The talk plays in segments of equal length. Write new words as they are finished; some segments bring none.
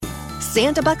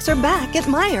Santa Bucks are back at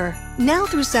Meijer. Now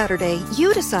through Saturday,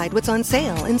 you decide what's on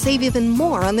sale and save even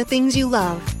more on the things you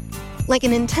love. Like a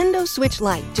Nintendo Switch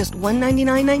Lite, just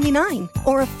 $199.99.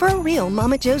 Or a fur-real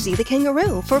Mama Josie the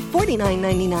Kangaroo for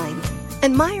 $49.99.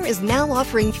 And Meijer is now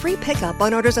offering free pickup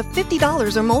on orders of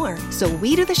 $50 or more. So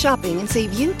we do the shopping and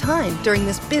save you time during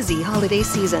this busy holiday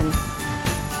season.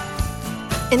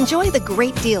 Enjoy the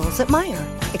great deals at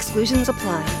Meijer. Exclusions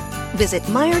apply. Visit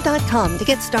Meijer.com to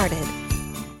get started.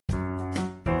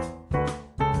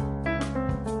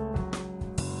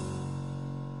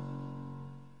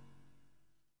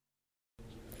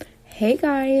 Hey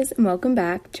guys, and welcome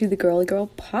back to the Girly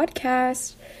Girl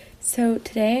podcast. So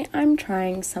today I'm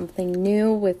trying something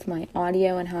new with my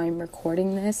audio and how I'm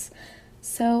recording this.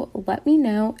 So let me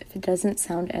know if it doesn't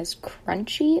sound as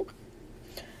crunchy,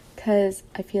 because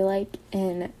I feel like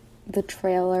in the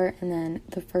trailer and then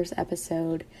the first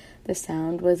episode, the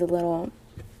sound was a little,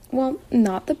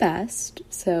 not the best.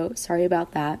 So sorry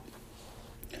about that.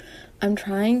 I'm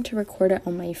trying to record it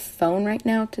on my phone right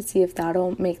now to see if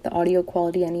that'll make the audio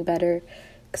quality any better,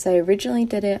 because I originally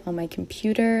did it on my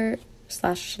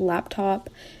computer/laptop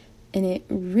and it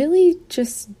really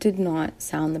just did not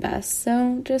sound the best,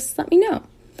 so just let me know.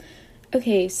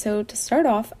 Okay, so to start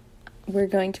off, we're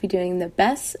going to be doing the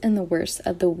best and the worst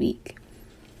of the week.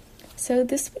 So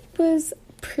this week was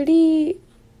pretty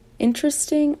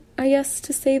interesting, I guess,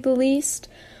 to say the least.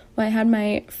 Well, I had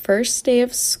my first day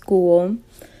of school.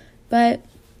 But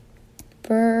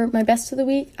for my best of the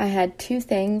week, I had two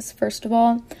things. First of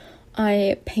all,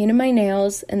 I painted my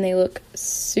nails and they look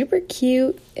super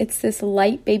cute. It's this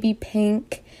light baby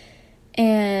pink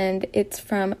and it's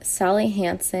from Sally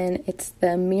Hansen. It's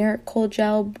the Miracle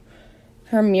Gel,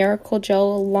 her Miracle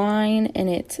Gel line, and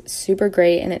it's super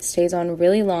great and it stays on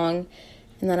really long.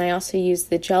 And then I also used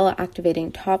the gel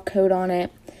activating top coat on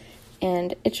it.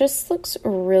 And it just looks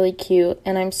really cute,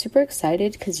 and I'm super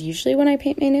excited because usually when I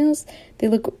paint my nails, they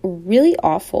look really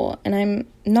awful, and I'm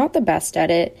not the best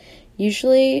at it.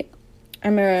 Usually,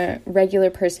 I'm a regular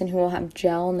person who will have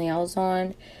gel nails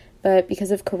on, but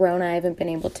because of Corona, I haven't been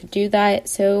able to do that.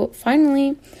 So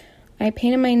finally, I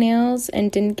painted my nails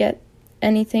and didn't get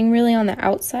anything really on the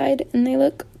outside, and they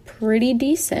look pretty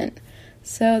decent.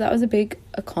 So that was a big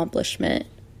accomplishment.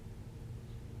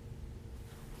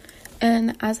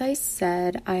 And as I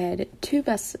said, I had two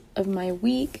bests of my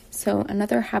week. So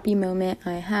another happy moment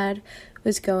I had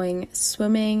was going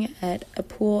swimming at a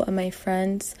pool at my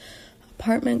friend's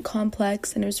apartment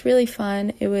complex, and it was really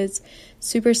fun. It was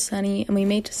super sunny, and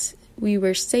we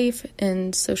were safe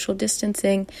and social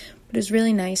distancing, but it was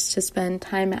really nice to spend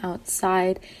time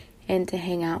outside and to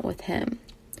hang out with him.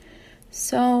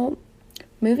 So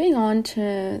moving on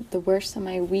to the worst of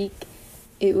my week,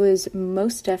 it was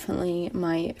most definitely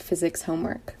my physics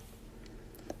homework.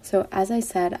 So as I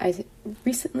said, I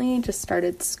recently just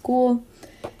started school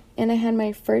and I had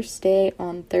my first day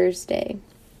on Thursday.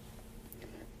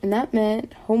 And that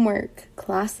meant homework,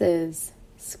 classes,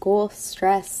 school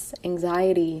stress,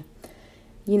 anxiety,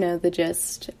 the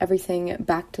gist, everything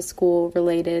back to school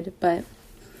related. But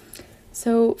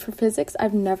so for physics,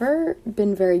 I've never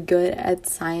been very good at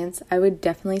science. I would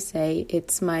definitely say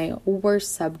it's my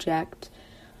worst subject.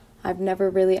 I've never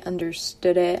really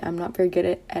understood it. I'm not very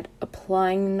good at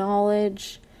applying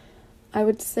knowledge, I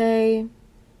would say.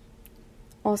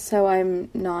 Also, I'm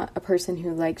not a person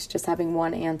who likes just having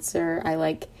one answer. I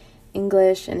like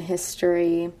English and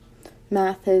history.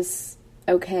 Math is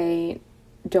okay.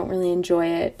 Don't really enjoy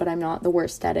it, but I'm not the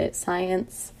worst at it.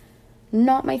 Science,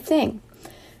 not my thing.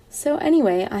 So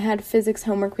anyway, I had physics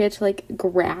homework. We had to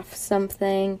graph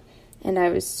something. And I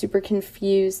was super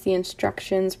confused. The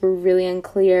instructions were really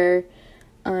unclear.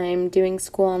 I'm doing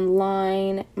school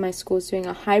online. My school is doing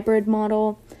a hybrid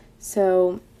model.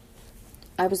 So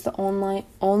I was the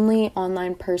only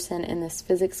online person in this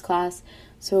physics class.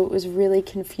 So it was really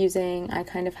confusing. I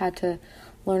kind of had to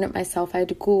learn it myself. I had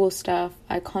to Google stuff.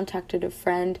 I contacted a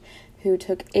friend who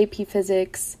took AP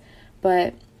Physics.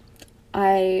 But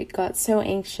I got so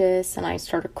anxious and I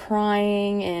started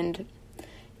crying. And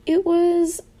it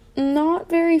was not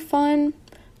very fun,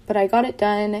 but I got it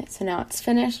done, so now it's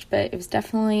finished, but it was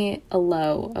definitely a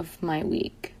low of my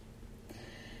week.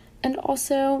 And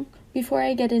also, before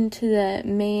I get into the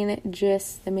main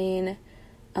gist, the main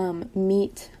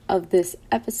meat of this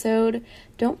episode,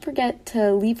 don't forget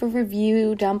to leave a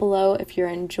review down below if you're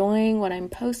enjoying what I'm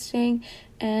posting,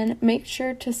 and make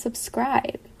sure to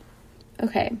subscribe.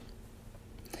 Okay,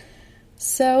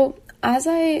 so as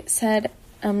I said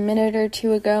a minute or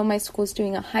two ago, my school's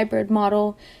doing a hybrid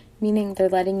model, meaning they're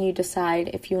letting you decide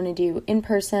if you want to do in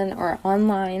person or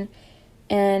online.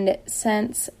 And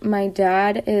since my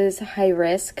dad is high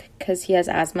risk because he has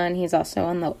asthma and he's also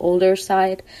on the older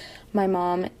side, my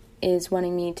mom is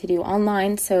wanting me to do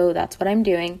online, so that's what I'm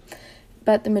doing.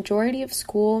 But the majority of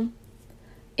school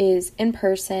is in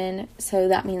person, so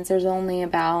that means there's only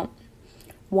about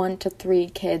 1 to 3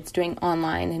 kids doing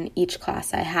online in each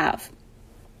class I have.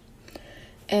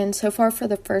 And so far for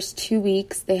the first 2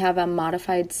 weeks, they have a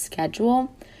modified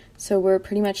schedule. So we're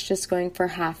pretty much just going for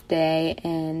half day,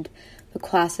 and the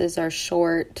classes are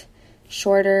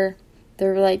shorter.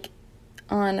 They're like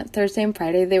on Thursday and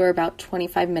Friday, they were about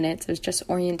 25 minutes. It was just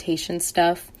orientation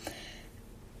stuff.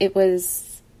 It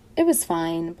was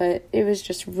fine, but it was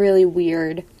just really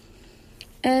weird.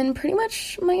 And pretty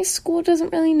much my school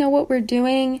doesn't really know what we're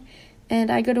doing,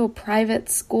 and I go to a private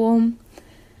school.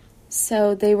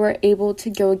 So they were able to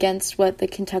go against what the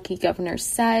Kentucky governor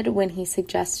said when he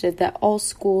suggested that all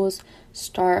schools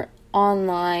start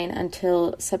online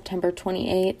until September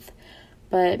 28th.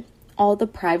 But all the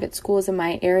private schools in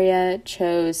my area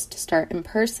chose to start in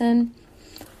person.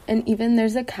 And even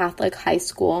there's a Catholic high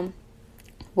school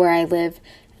where I live,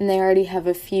 and they already have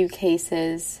a few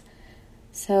cases.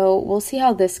 So we'll see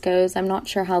how this goes. I'm not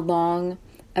sure how long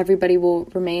everybody will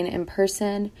remain in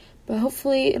person, but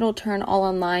hopefully it'll turn all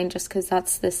online just because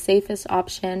that's the safest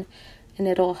option, and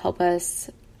it'll help us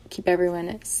keep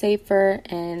everyone safer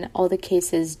and all the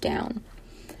cases down.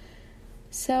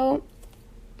 So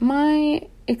my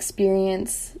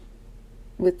experience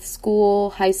with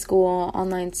school, high school,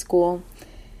 online school,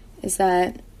 is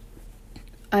that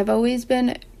I've always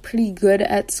been pretty good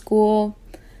at school.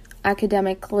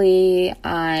 Academically,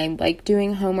 I like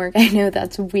doing homework. I know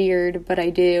that's weird, but I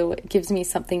do. It gives me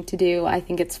something to do. I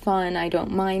think it's fun. I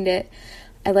don't mind it.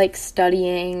 I like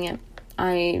studying.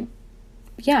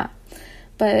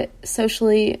 But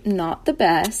socially, not the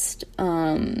best.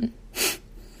 But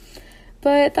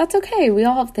that's okay. We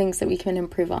all have things that we can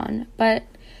improve on. But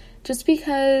just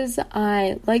because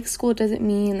I like school doesn't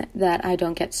mean that I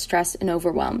don't get stressed and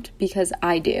overwhelmed, because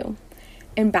I do.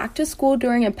 And back to school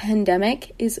during a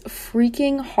pandemic is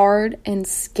freaking hard and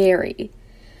scary,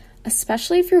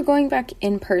 especially if you're going back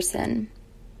in person.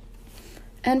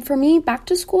 And for me, back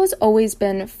to school has always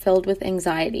been filled with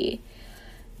anxiety,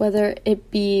 whether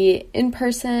it be in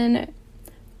person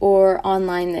or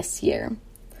online this year.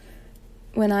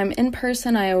 When I'm in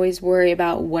person, I always worry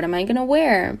about what am I going to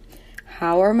wear?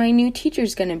 How are my new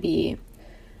teachers going to be?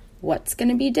 What's going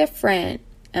to be different?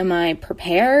 Am I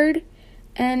prepared?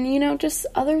 And, just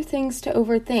other things to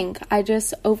overthink. I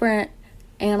just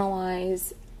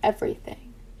overanalyze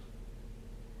everything.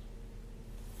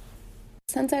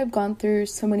 Since I've gone through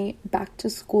so many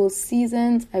back-to-school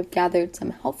seasons, I've gathered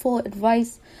some helpful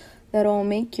advice that'll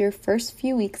make your first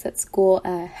few weeks at school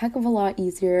a heck of a lot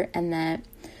easier, and that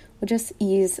will just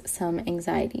ease some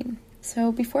anxiety.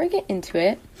 So before I get into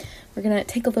it, we're going to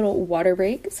take a little water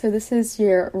break. So this is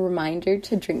your reminder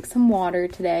to drink some water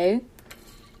today.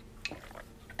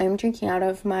 I'm drinking out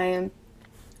of my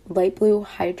light blue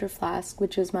Hydro Flask,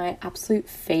 which is my absolute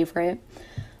favorite.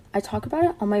 I talk about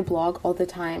it on my blog all the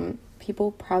time.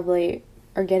 People probably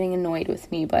are getting annoyed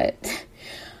with me, but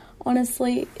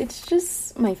honestly, it's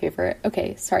just my favorite.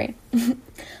 Okay, sorry.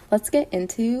 Let's get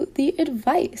into the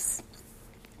advice.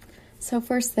 So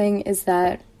first thing is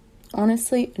that,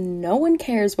 honestly, no one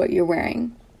cares what you're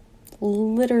wearing.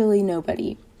 Literally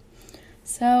nobody.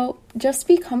 So just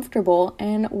be comfortable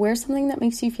and wear something that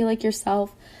makes you feel like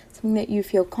yourself, something that you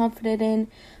feel confident in,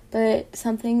 but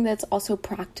something that's also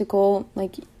practical.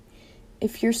 Like,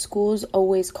 if your school's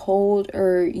always cold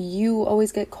or you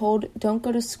always get cold, don't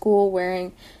go to school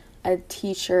wearing a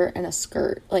t-shirt and a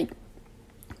skirt. Like,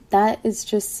 that is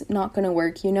just not going to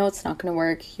work. It's not going to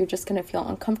work. You're just going to feel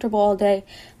uncomfortable all day,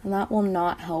 and that will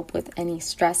not help with any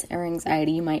stress or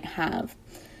anxiety you might have.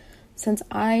 Since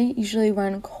I usually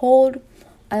run cold,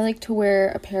 I like to wear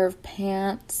a pair of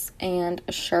pants and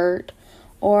a shirt,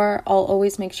 or I'll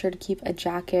always make sure to keep a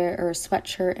jacket or a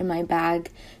sweatshirt in my bag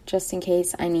just in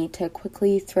case I need to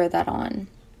quickly throw that on.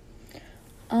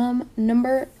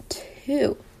 Number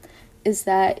 2 is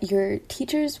that your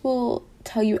teachers will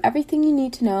tell you everything you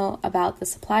need to know about the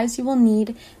supplies you will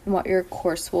need and what your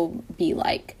course will be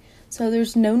like. So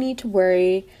there's no need to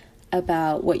worry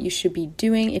about what you should be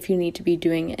doing if you need to be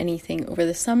doing anything over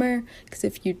the summer, because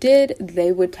if you did,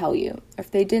 they would tell you.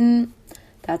 If they didn't,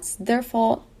 that's their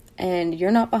fault, and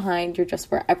you're not behind, you're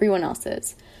just where everyone else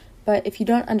is. But if you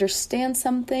don't understand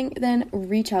something, then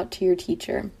reach out to your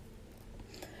teacher.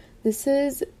 This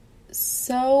is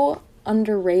so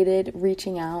underrated,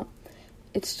 reaching out.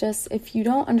 It's just, if you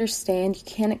don't understand, you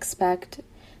can't expect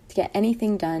to get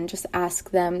anything done. Just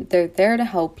ask them. They're there to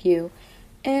help you.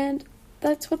 And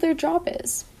that's what their job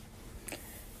is.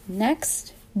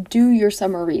 Next, do your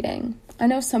summer reading. I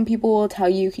know some people will tell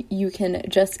you you can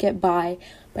just get by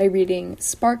reading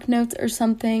Spark Notes or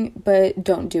something, but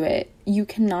don't do it. You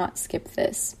cannot skip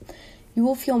this. You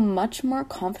will feel much more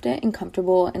confident and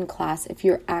comfortable in class if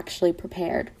you're actually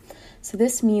prepared. So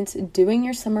this means doing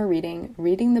your summer reading,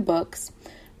 reading the books,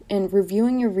 and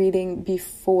reviewing your reading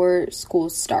before school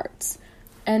starts.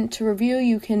 And to review,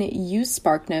 you can use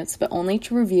Spark Notes, but only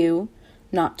to review,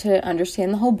 not to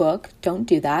understand the whole book. Don't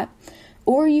do that.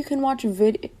 Or you can watch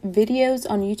videos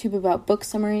on YouTube about book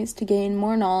summaries to gain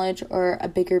more knowledge or a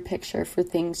bigger picture for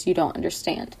things you don't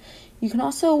understand. You can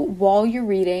also, while you're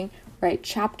reading, write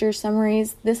chapter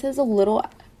summaries. This is a little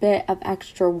bit of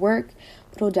extra work,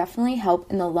 but it'll definitely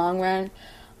help in the long run.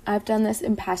 I've done this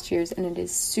in past years and it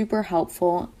is super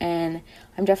helpful, and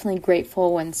I'm definitely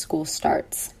grateful when school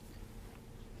starts.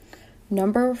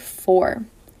 Number 4,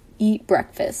 eat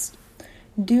breakfast.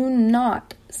 Do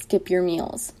not skip your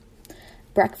meals.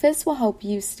 Breakfast will help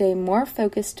you stay more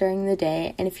focused during the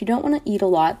day, and if you don't want to eat a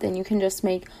lot, then you can just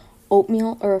make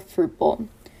oatmeal or a fruit bowl.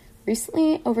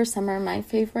 Recently, over summer, my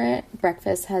favorite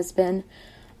breakfast has been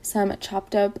some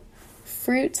chopped up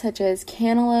fruit such as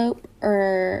cantaloupe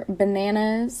or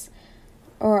bananas,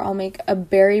 or I'll make a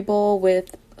berry bowl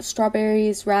with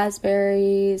strawberries,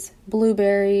 raspberries,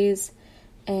 blueberries,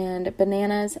 and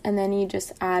bananas, and then you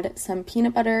just add some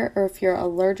peanut butter, or if you're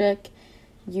allergic,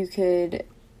 you could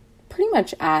pretty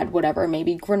much add whatever,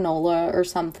 maybe granola or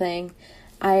something.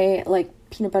 I like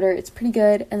peanut butter, it's pretty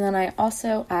good. And then I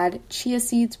also add chia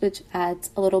seeds, which adds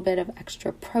a little bit of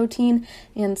extra protein,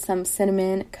 and some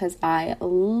cinnamon because I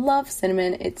love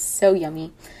cinnamon. It's so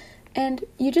yummy. And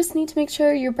you just need to make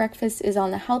sure your breakfast is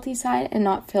on the healthy side and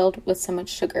not filled with so much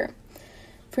sugar.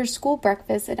 For school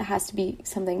breakfast, it has to be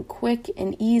something quick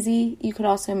and easy. You could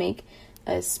also make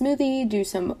a smoothie, do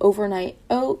some overnight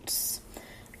oats,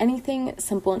 anything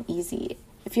simple and easy.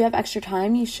 If you have extra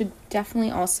time, you should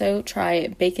definitely also try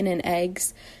bacon and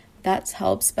eggs. That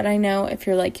helps, but I know if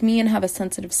you're like me and have a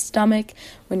sensitive stomach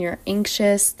when you're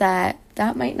anxious, that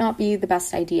might not be the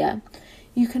best idea.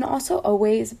 You can also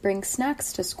always bring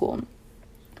snacks to school.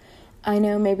 I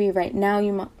know maybe right now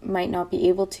you might not be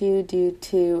able to due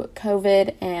to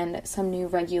COVID and some new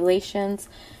regulations,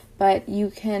 but you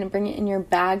can bring it in your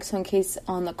bag, so in case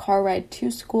on the car ride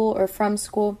to school or from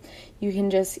school, you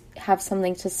can just have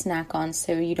something to snack on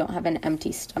so you don't have an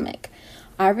empty stomach.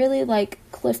 I really like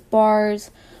Cliff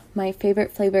Bars. My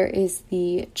favorite flavor is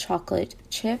the chocolate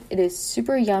chip. It is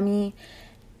super yummy.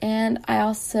 And I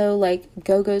also like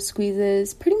Go-Go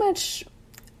Squeezes. Pretty much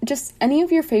just any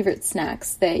of your favorite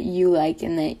snacks that you like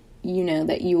and that you know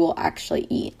that you will actually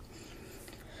eat.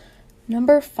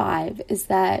 Number 5 is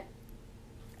that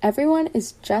everyone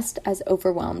is just as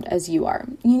overwhelmed as you are.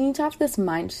 You need to have this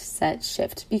mindset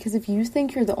shift, because if you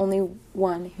think you're the only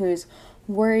one who's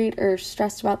worried or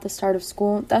stressed about the start of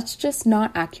school, that's just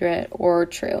not accurate or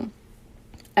true.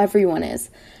 Everyone is.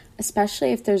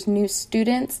 Especially if there's new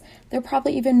students, they're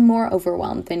probably even more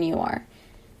overwhelmed than you are.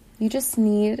 You just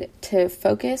need to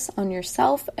focus on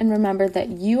yourself and remember that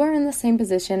you are in the same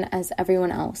position as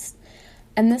everyone else.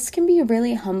 And this can be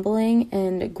really humbling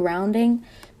and grounding,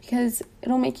 because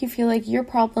it'll make you feel like your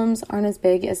problems aren't as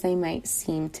big as they might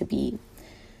seem to be.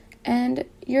 And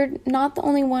you're not the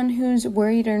only one who's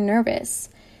worried or nervous.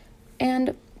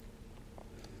 And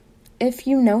if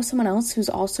you know someone else who's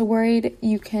also worried,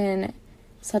 you can,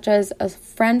 such as a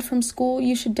friend from school,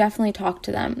 you should definitely talk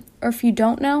to them. Or if you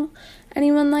don't know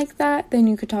anyone like that, then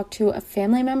you could talk to a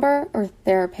family member or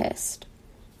therapist.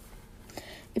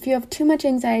 If you have too much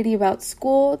anxiety about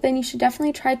school, then you should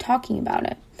definitely try talking about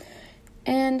it.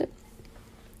 And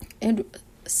it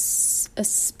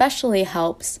especially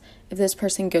helps if this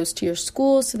person goes to your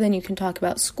school, so then you can talk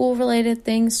about school-related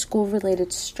things,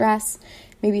 school-related stress,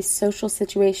 maybe social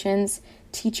situations,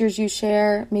 teachers you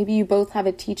share. Maybe you both have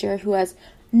a teacher who has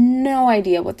no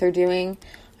idea what they're doing.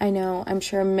 I'm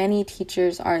sure many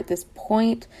teachers are at this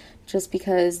point just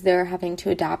because they're having to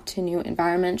adapt to new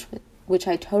environments, which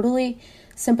I totally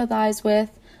sympathize with,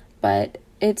 but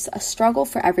it's a struggle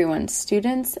for everyone,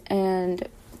 students and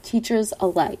teachers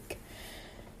alike.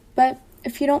 But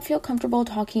if you don't feel comfortable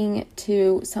talking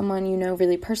to someone you know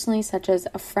really personally, such as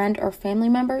a friend or family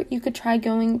member, you could try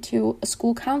going to a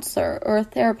school counselor or a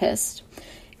therapist.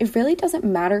 It really doesn't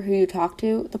matter who you talk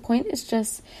to. The point is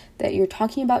just that you're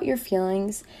talking about your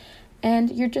feelings and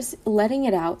you're just letting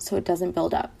it out so it doesn't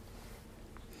build up.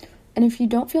 And if you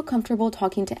don't feel comfortable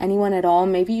talking to anyone at all,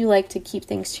 maybe you like to keep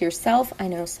things to yourself. I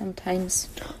know sometimes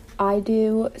I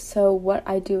do. So what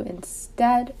I do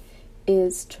instead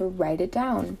is to write it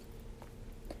down.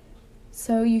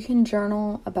 So you can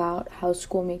journal about how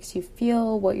school makes you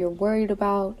feel, what you're worried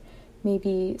about,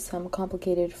 maybe some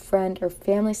complicated friend or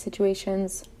family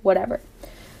situations, whatever.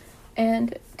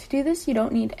 And to do this, you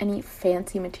don't need any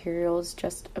fancy materials,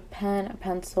 just a pen, a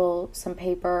pencil, some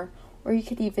paper, or you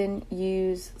could even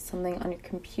use something on your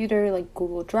computer like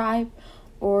Google Drive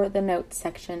or the notes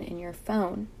section in your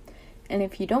phone. And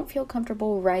if you don't feel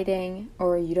comfortable writing,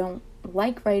 or you don't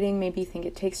like writing, maybe you think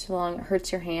it takes too long, it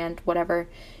hurts your hand, whatever,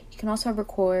 you can also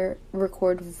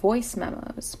record voice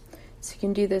memos. So you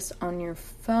can do this on your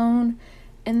phone,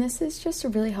 and this is just a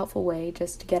really helpful way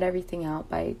just to get everything out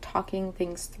by talking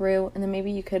things through, and then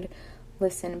maybe you could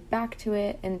listen back to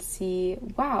it and see,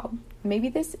 wow, maybe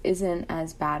this isn't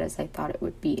as bad as I thought it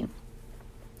would be.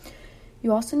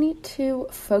 You also need to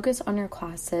focus on your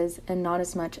classes and not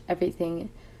as much everything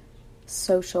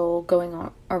social going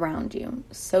on around you.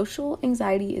 Social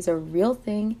anxiety is a real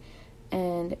thing,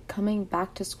 and coming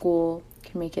back to school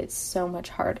can make it so much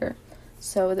harder.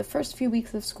 So the first few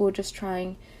weeks of school, just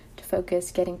trying to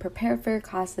focus, getting prepared for your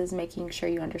classes, making sure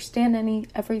you understand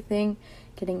everything,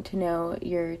 getting to know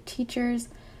your teachers,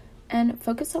 and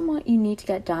focus on what you need to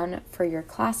get done for your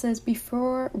classes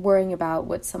before worrying about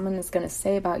what someone is going to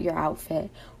say about your outfit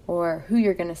or who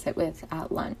you're going to sit with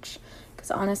at lunch.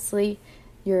 Because honestly,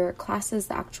 your classes,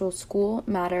 the actual school,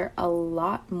 matter a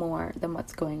lot more than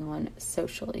what's going on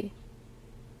socially.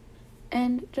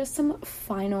 And just some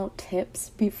final tips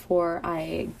before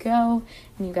I go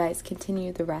and you guys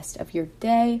continue the rest of your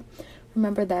day.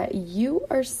 Remember that you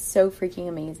are so freaking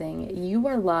amazing. You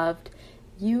are loved.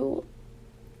 You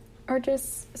are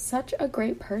just such a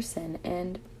great person,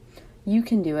 and you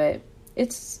can do it.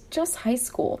 It's just high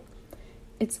school.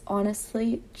 It's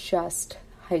honestly just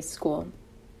high school.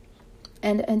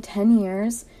 And in 10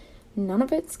 years, none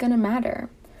of it's going to matter.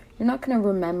 You're not going to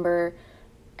remember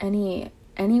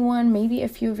anyone, maybe a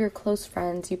few of your close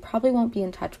friends. You probably won't be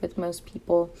in touch with most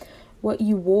people. What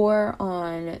you wore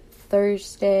on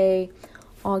Thursday,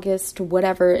 August,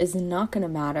 whatever, is not going to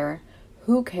matter.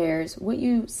 Who cares? What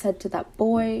you said to that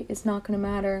boy is not going to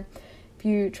matter. If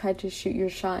you tried to shoot your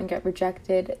shot and get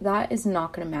rejected, that is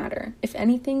not going to matter. If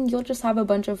anything, you'll just have a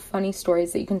bunch of funny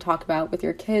stories that you can talk about with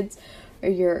your kids or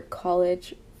your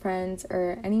college friends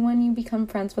or anyone you become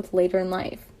friends with later in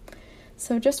life.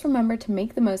 So just remember to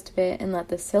make the most of it and let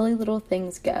the silly little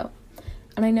things go.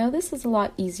 And I know this is a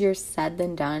lot easier said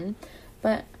than done,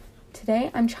 but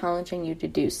today I'm challenging you to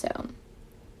do so.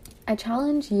 I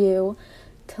challenge you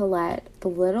to let the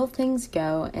little things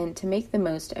go and to make the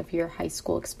most of your high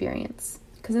school experience,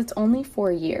 because it's only 4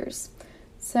 years.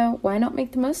 So why not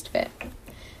make the most of it?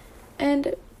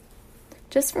 And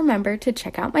just remember to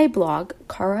check out my blog,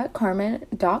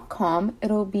 caracarmen.com.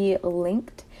 It'll be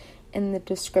linked in the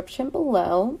description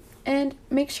below, and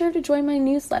make sure to join my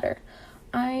newsletter.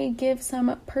 I give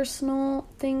some personal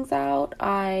things out.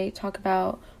 I talk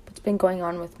about what's been going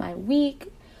on with my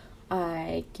week.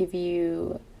 I give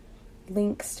you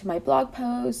links to my blog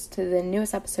posts, to the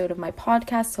newest episode of my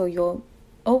podcast, so you'll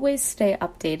always stay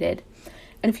updated.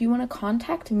 And if you want to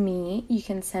contact me, you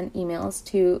can send emails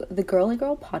to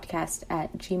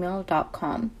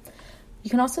thegirlygirlpodcast@gmail.com. You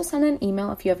can also send an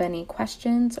email if you have any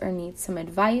questions or need some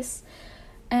advice.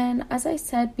 And as I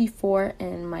said before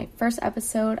in my first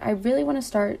episode, I really want to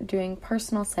start doing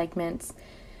personal segments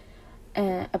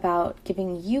about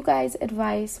giving you guys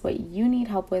advice, what you need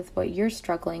help with, what you're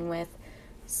struggling with.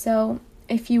 So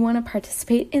if you want to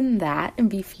participate in that and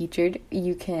be featured,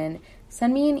 you can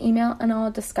send me an email and I'll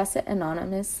discuss it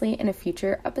anonymously in a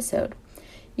future episode.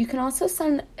 You can also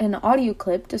send an audio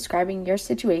clip describing your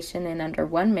situation in under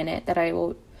 1 minute that I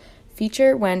will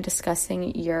feature when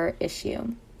discussing your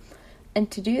issue.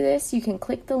 And to do this, you can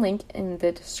click the link in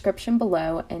the description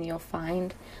below and you'll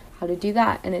find how to do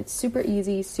that. And it's super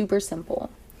easy, super simple.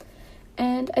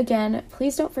 And again,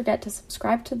 please don't forget to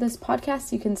subscribe to this podcast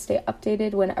so you can stay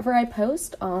updated whenever I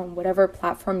post on whatever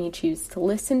platform you choose to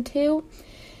listen to.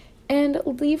 And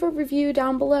leave a review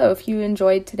down below if you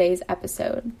enjoyed today's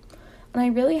episode. And I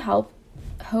really hope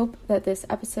that this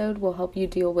episode will help you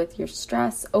deal with your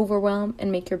stress, overwhelm,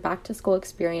 and make your back to school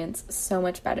experience so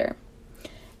much better.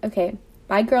 Okay,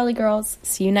 bye girly girls.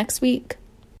 See you next week.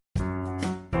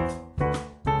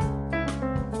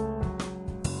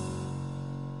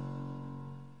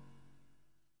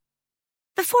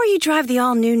 Before you drive the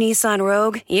all-new Nissan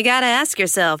Rogue, you gotta ask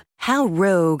yourself, how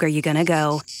rogue are you gonna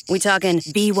go? We talking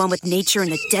be one with nature in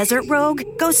the desert rogue?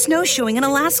 Go snowshoeing in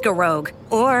Alaska rogue?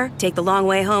 Or take the long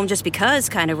way home just because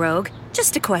kind of rogue?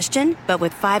 Just a question, but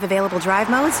with 5 available drive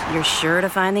modes, you're sure to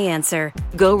find the answer.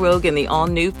 Go rogue in the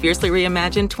all-new, fiercely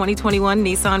reimagined 2021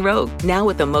 Nissan Rogue, now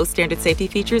with the most standard safety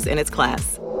features in its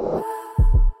class.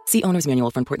 See Owner's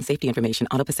Manual for important safety information.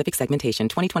 Auto Pacific segmentation.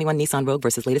 2021 Nissan Rogue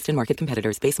versus latest in market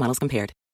competitors. Base models compared.